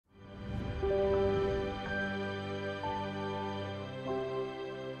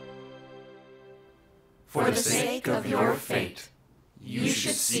For the sake of your fate, you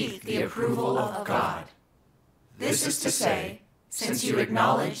should seek the approval of God. This is to say, since you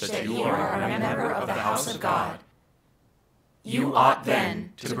acknowledge that you are a member of the house of God, you ought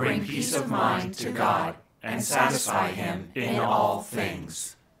then to bring peace of mind to God and satisfy him in all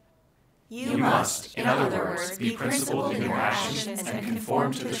things. You must, in other words, be principled in your actions and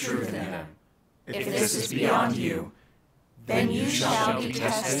conform to the truth in them. If this is beyond you, then you shall be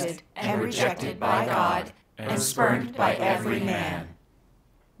detested and rejected by God and spurned by every man.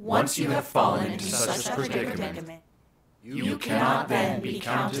 Once you have fallen into such a predicament, you cannot then be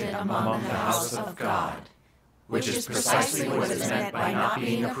counted among the house of God, which is precisely what is meant by not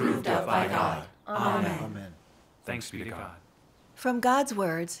being approved of by God. Amen. Amen. Thanks be to God. From God's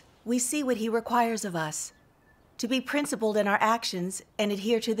words, we see what he requires of us, to be principled in our actions and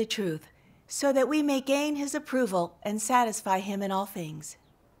adhere to the truth, so that we may gain his approval and satisfy him in all things.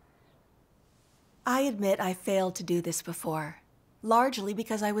 I admit I failed to do this before, largely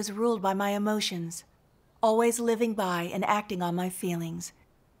because I was ruled by my emotions, always living by and acting on my feelings.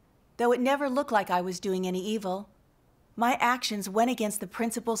 Though it never looked like I was doing any evil, my actions went against the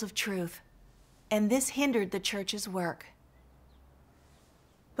principles of truth, and this hindered the church's work.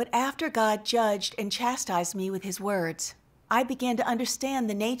 But after God judged and chastised me with his words, I began to understand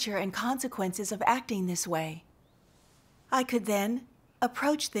the nature and consequences of acting this way. I could then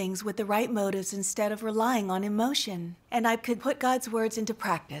approach things with the right motives instead of relying on emotion, and I could put God's words into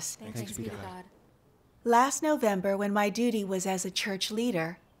practice. Thanks be to God. Last November, when my duty was as a church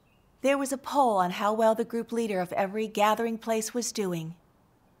leader, there was a poll on how well the group leader of every gathering place was doing.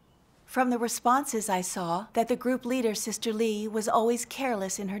 From the responses I saw that the group leader, Sister Lee, was always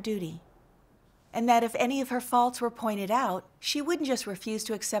careless in her duty, and that if any of her faults were pointed out, she wouldn't just refuse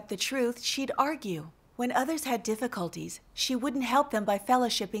to accept the truth, she'd argue. When others had difficulties, she wouldn't help them by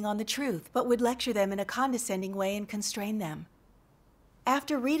fellowshipping on the truth, but would lecture them in a condescending way and constrain them.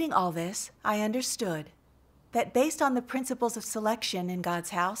 After reading all this, I understood that based on the principles of selection in God's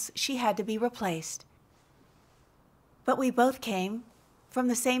house, she had to be replaced. But we both came from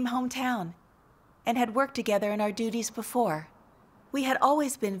the same hometown and had worked together in our duties before. We had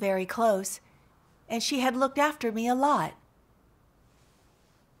always been very close, and she had looked after me a lot.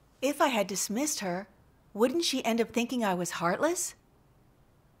 If I had dismissed her, wouldn't she end up thinking I was heartless?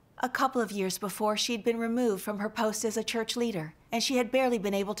 A couple of years before, she'd been removed from her post as a church leader, and she had barely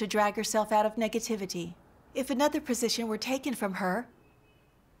been able to drag herself out of negativity. If another position were taken from her,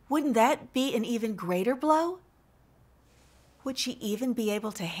 wouldn't that be an even greater blow? Would she even be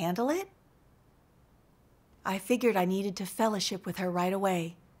able to handle it? I figured I needed to fellowship with her right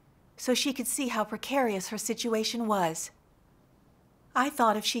away, so she could see how precarious her situation was. I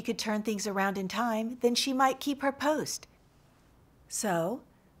thought if she could turn things around in time, then she might keep her post. So,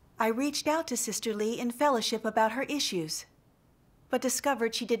 I reached out to Sister Lee in fellowship about her issues, but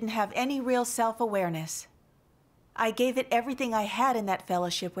discovered she didn't have any real self-awareness. I gave it everything I had in that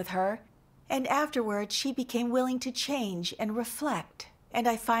fellowship with her, and afterward she became willing to change and reflect, and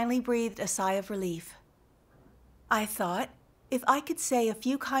I finally breathed a sigh of relief. I thought, if I could say a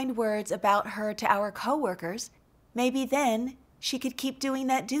few kind words about her to our coworkers, maybe then she could keep doing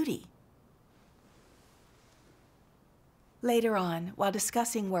that duty. Later on, while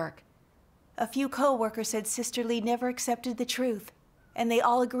discussing work, a few coworkers said Sister Lee never accepted the truth, and they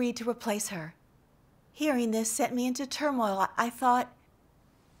all agreed to replace her. Hearing this sent me into turmoil. I thought,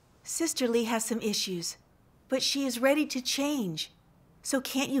 Sister Lee has some issues, but she is ready to change, so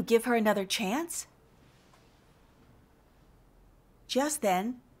can't you give her another chance? Just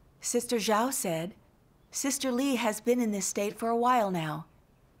then, Sister Zhao said, Sister Lee has been in this state for a while now.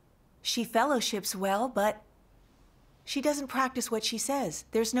 She fellowships well, but she doesn't practice what she says.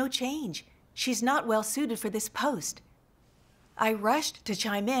 There's no change. She's not well suited for this post. I rushed to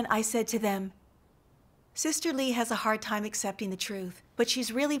chime in. I said to them, Sister Lee has a hard time accepting the truth, but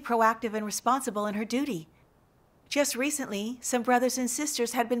she's really proactive and responsible in her duty. Just recently, some brothers and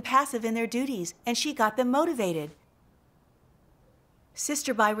sisters had been passive in their duties, and she got them motivated.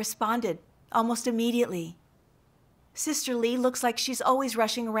 Sister Bai responded almost immediately. Sister Lee looks like she's always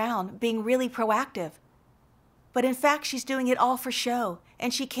rushing around, being really proactive. But in fact, she's doing it all for show,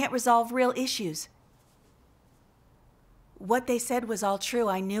 and she can't resolve real issues. What they said was all true,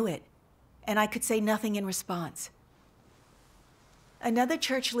 I knew it, and I could say nothing in response. Another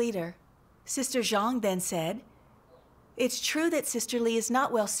church leader, Sister Zhang, then said, It's true that Sister Lee is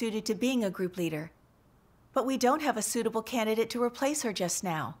not well suited to being a group leader, but we don't have a suitable candidate to replace her just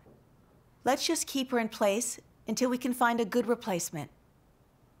now. Let's just keep her in place until we can find a good replacement.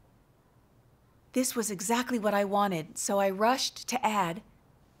 This was exactly what I wanted, so I rushed to add,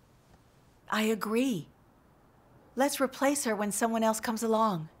 I agree. Let's replace her when someone else comes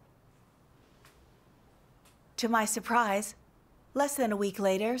along. To my surprise, less than a week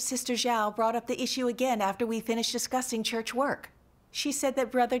later, Sister Zhao brought up the issue again after we finished discussing church work. She said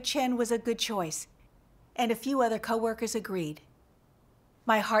that Brother Chen was a good choice, and a few other coworkers agreed.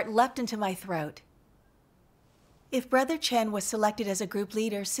 My heart leapt into my throat. If Brother Chen was selected as a group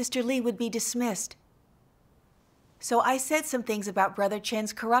leader, Sister Lee would be dismissed. So I said some things about Brother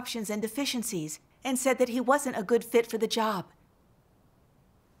Chen's corruptions and deficiencies, and said that he wasn't a good fit for the job.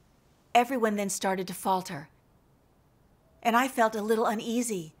 Everyone then started to falter, and I felt a little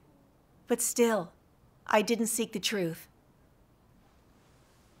uneasy, but still, I didn't seek the truth.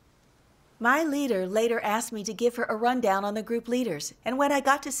 My leader later asked me to give her a rundown on the group leaders, and when I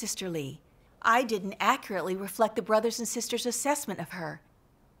got to Sister Lee, I didn't accurately reflect the brothers and sisters' assessment of her.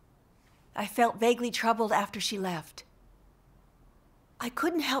 I felt vaguely troubled after she left. I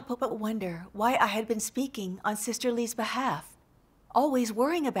couldn't help but wonder why I had been speaking on Sister Lee's behalf, always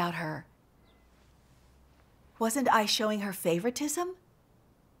worrying about her. Wasn't I showing her favoritism?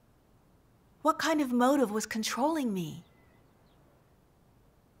 What kind of motive was controlling me?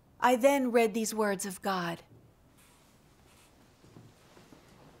 I then read these words of God.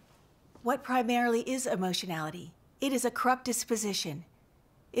 What primarily is emotionality? It is a corrupt disposition.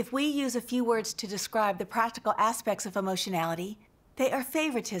 If we use a few words to describe the practical aspects of emotionality, they are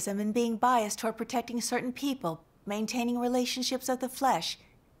favoritism and being biased toward protecting certain people, maintaining relationships of the flesh,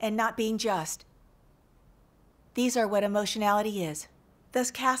 and not being just. These are what emotionality is. Thus,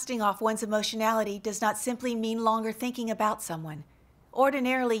 casting off one's emotionality does not simply mean longer thinking about someone.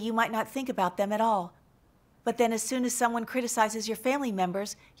 Ordinarily, you might not think about them at all. But then as soon as someone criticizes your family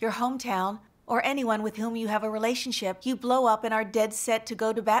members, your hometown, or anyone with whom you have a relationship, you blow up and are dead set to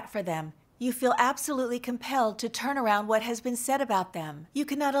go to bat for them. You feel absolutely compelled to turn around what has been said about them. You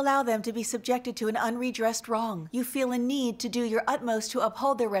cannot allow them to be subjected to an unredressed wrong. You feel a need to do your utmost to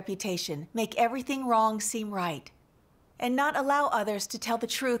uphold their reputation, make everything wrong seem right, and not allow others to tell the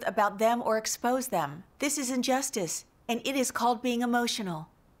truth about them or expose them. This is injustice, and it is called being emotional.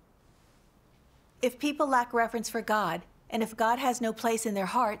 If people lack reverence for God, and if God has no place in their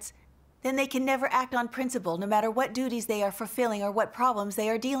hearts, then they can never act on principle, no matter what duties they are fulfilling or what problems they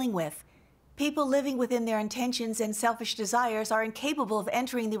are dealing with. People living within their intentions and selfish desires are incapable of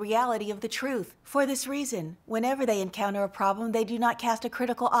entering the reality of the truth. For this reason, whenever they encounter a problem, they do not cast a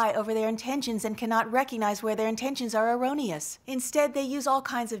critical eye over their intentions and cannot recognize where their intentions are erroneous. Instead, they use all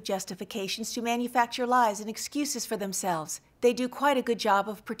kinds of justifications to manufacture lies and excuses for themselves. They do quite a good job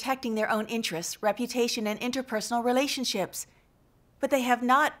of protecting their own interests, reputation, and interpersonal relationships. But they have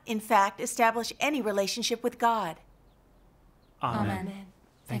not, in fact, established any relationship with God. Amen.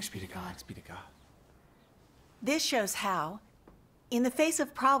 Thanks be to God. Thanks be to God. This shows how, in the face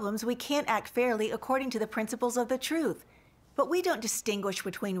of problems, we can't act fairly according to the principles of the truth. But we don't distinguish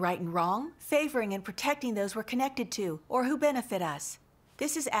between right and wrong, favoring and protecting those we're connected to or who benefit us.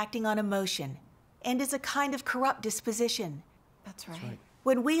 This is acting on emotion and is a kind of corrupt disposition. That's right.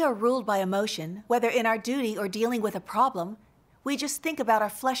 When we are ruled by emotion, whether in our duty or dealing with a problem, we just think about our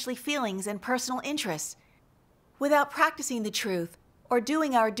fleshly feelings and personal interests without practicing the truth or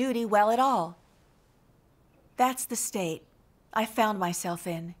doing our duty well at all. That's the state I found myself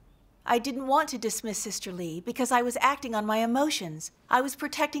in. I didn't want to dismiss Sister Lee because I was acting on my emotions. I was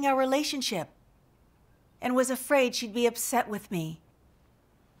protecting our relationship and was afraid she'd be upset with me.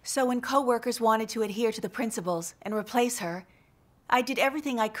 So when coworkers wanted to adhere to the principles and replace her, I did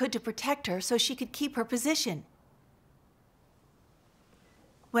everything I could to protect her so she could keep her position.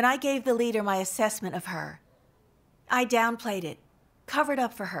 When I gave the leader my assessment of her, I downplayed it, covered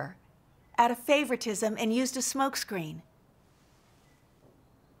up for her, out of favoritism, and used a smokescreen.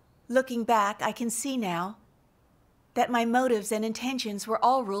 Looking back, I can see now that my motives and intentions were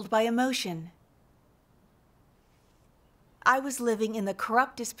all ruled by emotion. I was living in the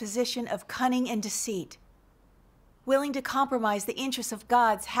corrupt disposition of cunning and deceit, willing to compromise the interests of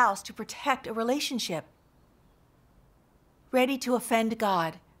God's house to protect a relationship, ready to offend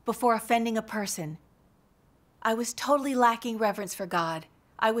God before offending a person. I was totally lacking reverence for God.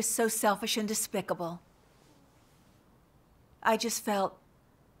 I was so selfish and despicable. I just felt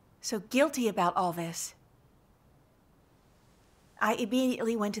so guilty about all this. I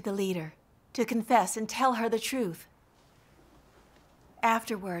immediately went to the leader to confess and tell her the truth.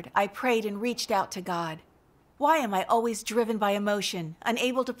 Afterward, I prayed and reached out to God. Why am I always driven by emotion,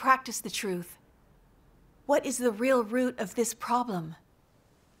 unable to practice the truth? What is the real root of this problem?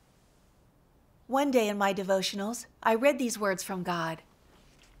 One day in my devotionals, I read these words from God.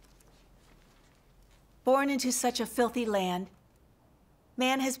 Born into such a filthy land,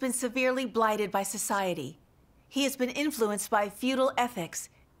 man has been severely blighted by society. He has been influenced by feudal ethics,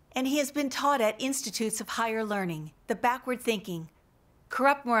 and he has been taught at institutes of higher learning the backward thinking,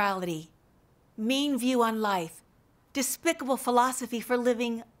 corrupt morality, mean view on life, despicable philosophy for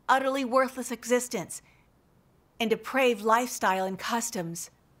living utterly worthless existence, and depraved lifestyle and customs.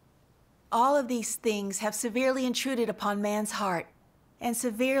 All of these things have severely intruded upon man's heart and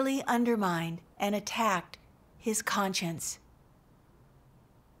severely undermined and attacked his conscience.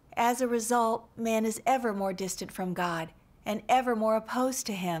 As a result, man is ever more distant from God and ever more opposed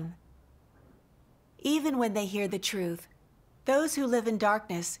to him. Even when they hear the truth, those who live in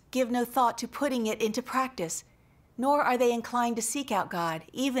darkness give no thought to putting it into practice, nor are they inclined to seek out God,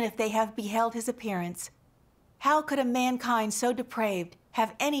 even if they have beheld his appearance. How could a mankind so depraved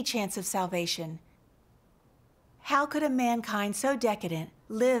have any chance of salvation? How could a mankind so decadent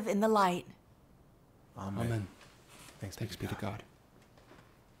live in the light? Amen. Thanks be to God.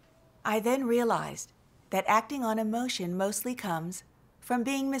 I then realized that acting on emotion mostly comes from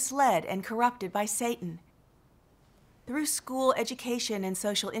being misled and corrupted by Satan. Through school, education, and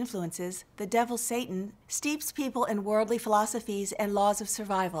social influences, the devil Satan steeps people in worldly philosophies and laws of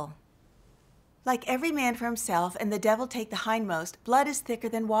survival. Like every man for himself and the devil take the hindmost, blood is thicker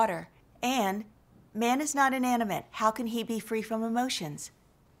than water, and man is not inanimate. How can he be free from emotions?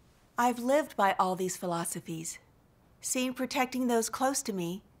 I've lived by all these philosophies, seeing protecting those close to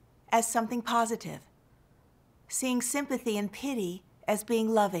me as something positive, seeing sympathy and pity as being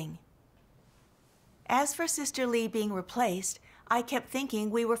loving. As for Sister Lee being replaced, I kept thinking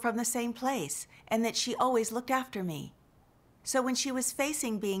we were from the same place and that she always looked after me. So when she was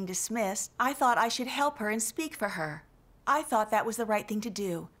facing being dismissed, I thought I should help her and speak for her. I thought that was the right thing to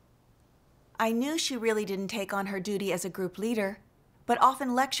do. I knew she really didn't take on her duty as a group leader, but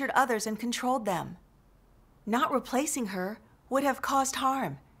often lectured others and controlled them. Not replacing her would have caused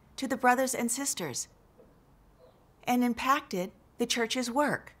harm to the brothers and sisters and impacted the church's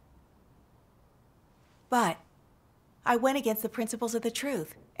work. But I went against the principles of the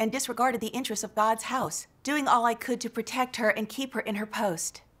truth and disregarded the interests of God's house, doing all I could to protect her and keep her in her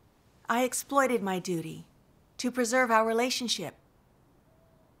post. I exploited my duty to preserve our relationship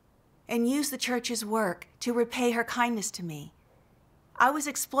and used the church's work to repay her kindness to me. I was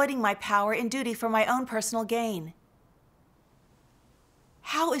exploiting my power and duty for my own personal gain.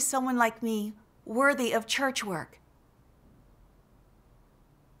 How is someone like me worthy of church work?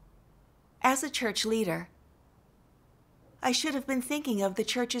 As a church leader, I should have been thinking of the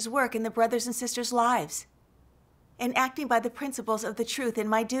church's work in the brothers and sisters' lives and acting by the principles of the truth in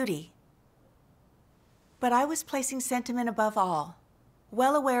my duty. But I was placing sentiment above all,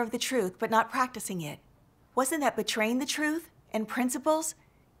 well aware of the truth but not practicing it. Wasn't that betraying the truth and principles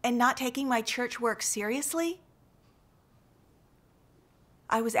and not taking my church work seriously?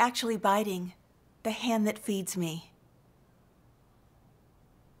 I was actually biting the hand that feeds me.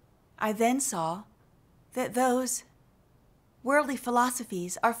 I then saw that those worldly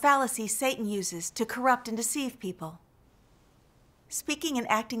philosophies are fallacies Satan uses to corrupt and deceive people. Speaking and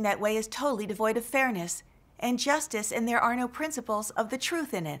acting that way is totally devoid of fairness and justice, and there are no principles of the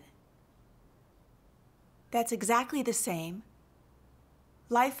truth in it. That's exactly the same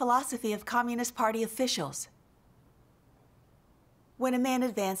life philosophy of Communist Party officials. When a man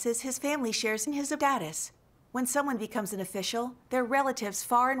advances, his family shares in his status. When someone becomes an official, their relatives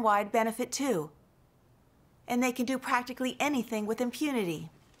far and wide benefit too. And they can do practically anything with impunity.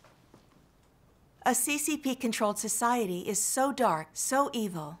 A CCP-controlled society is so dark, so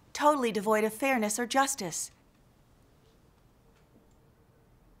evil, totally devoid of fairness or justice.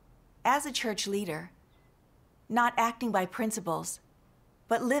 As a church leader, not acting by principles,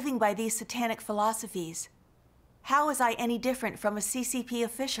 but living by these satanic philosophies, how was I any different from a CCP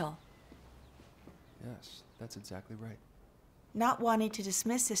official? Yes, that's exactly right. Not wanting to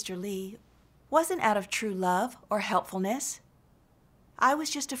dismiss Sister Lee wasn't out of true love or helpfulness. I was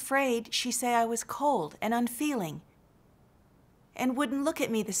just afraid she'd say I was cold and unfeeling and wouldn't look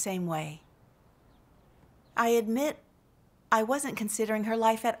at me the same way. I admit I wasn't considering her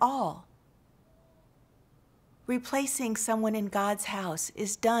life at all. Replacing someone in God's house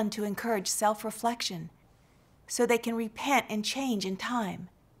is done to encourage self-reflection so they can repent and change in time.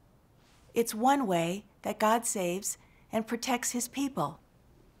 It's one way that God saves and protects his people.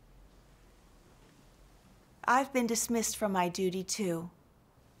 I've been dismissed from my duty too.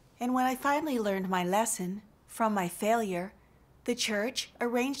 And when I finally learned my lesson from my failure, the church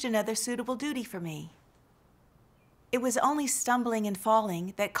arranged another suitable duty for me. It was only stumbling and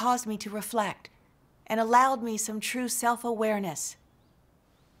falling that caused me to reflect and allowed me some true self-awareness.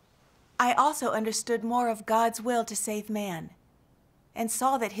 I also understood more of God's will to save man and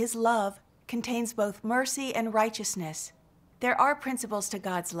saw that his love contains both mercy and righteousness. There are principles to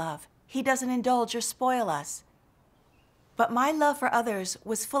God's love. He doesn't indulge or spoil us. But my love for others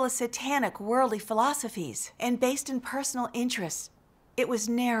was full of satanic, worldly philosophies and based in personal interests. It was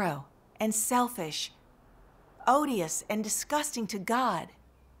narrow and selfish, odious and disgusting to God.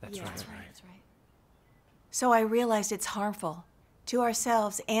 That's right. That's right. So I realized it's harmful to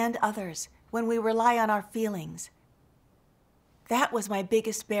ourselves and others when we rely on our feelings. That was my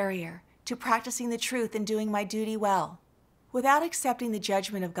biggest barrier to practicing the truth and doing my duty well. Without accepting the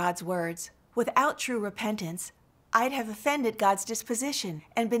judgment of God's words, without true repentance, I'd have offended God's disposition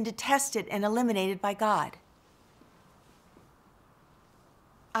and been detested and eliminated by God.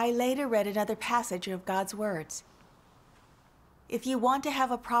 I later read another passage of God's words. If you want to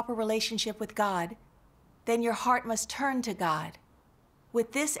have a proper relationship with God, then your heart must turn to God.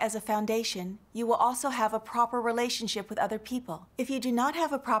 With this as a foundation, you will also have a proper relationship with other people. If you do not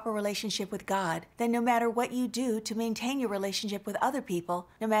have a proper relationship with God, then no matter what you do to maintain your relationship with other people,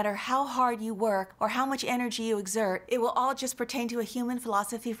 no matter how hard you work or how much energy you exert, it will all just pertain to a human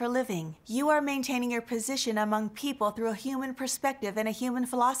philosophy for living. You are maintaining your position among people through a human perspective and a human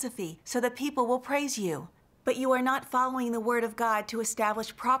philosophy, so that people will praise you. But you are not following the Word of God to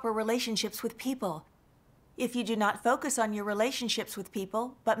establish proper relationships with people. If you do not focus on your relationships with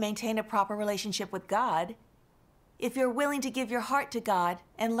people, but maintain a proper relationship with God, if you're willing to give your heart to God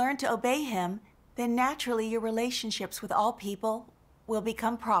and learn to obey Him, then naturally your relationships with all people will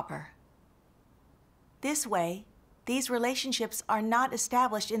become proper. This way, these relationships are not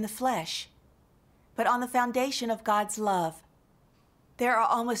established in the flesh, but on the foundation of God's love. There are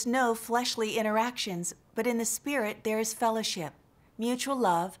almost no fleshly interactions, but in the Spirit there is fellowship, mutual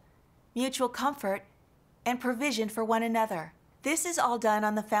love, mutual comfort, and provision for one another. This is all done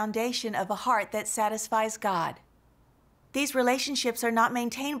on the foundation of a heart that satisfies God. These relationships are not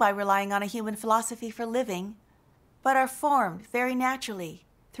maintained by relying on a human philosophy for living, but are formed very naturally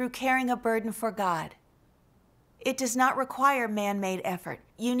through carrying a burden for God. It does not require man-made effort.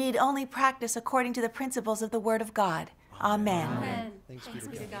 You need only practice according to the principles of the Word of God. Amen. Amen. Thanks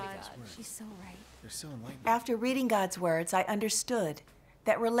be to God. She's so right. You're so enlightened. After reading God's words, I understood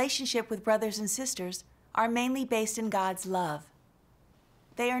that relationship with brothers and sisters are mainly based in God's love.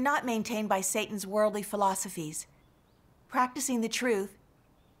 They are not maintained by Satan's worldly philosophies. Practicing the truth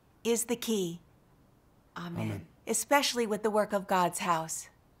is the key. Amen. Especially with the work of God's house.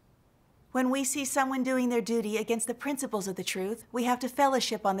 When we see someone doing their duty against the principles of the truth, we have to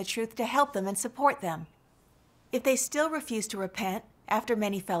fellowship on the truth to help them and support them. If they still refuse to repent after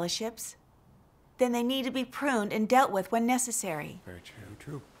many fellowships, then they need to be pruned and dealt with when necessary. Very true.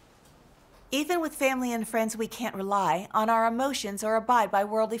 True. Even with family and friends, we can't rely on our emotions or abide by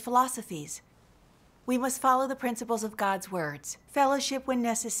worldly philosophies. We must follow the principles of God's words, fellowship when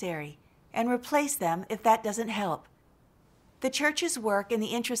necessary, and replace them if that doesn't help. The church's work in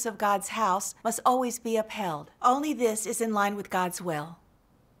the interests of God's house must always be upheld. Only this is in line with God's will.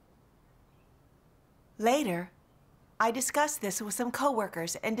 Later, I discussed this with some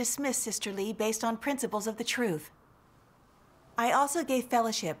coworkers and dismissed Sister Lee based on principles of the truth. I also gave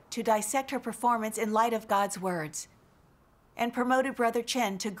fellowship to dissect her performance in light of God's words, and promoted Brother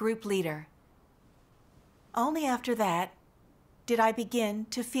Chen to group leader. Only after that did I begin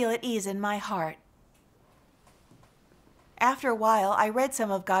to feel at ease in my heart. After a while, I read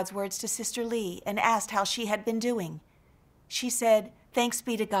some of God's words to Sister Lee and asked how she had been doing. She said, "Thanks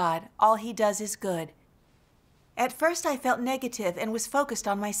be to God, all He does is good." At first I felt negative and was focused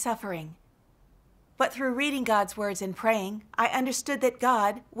on my suffering. But through reading God's words and praying, I understood that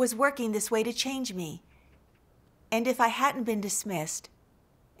God was working this way to change me. And if I hadn't been dismissed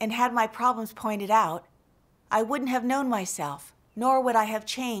and had my problems pointed out, I wouldn't have known myself, nor would I have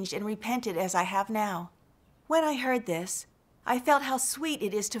changed and repented as I have now. When I heard this, I felt how sweet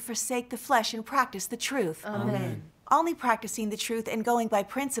it is to forsake the flesh and practice the truth. Amen. Only practicing the truth and going by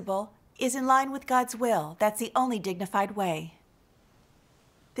principle is in line with God's will. That's the only dignified way.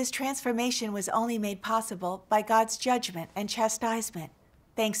 This transformation was only made possible by God's judgment and chastisement.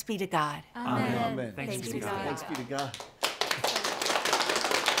 Thanks be to God. Amen. Amen. Thanks be to God. Thanks be to God.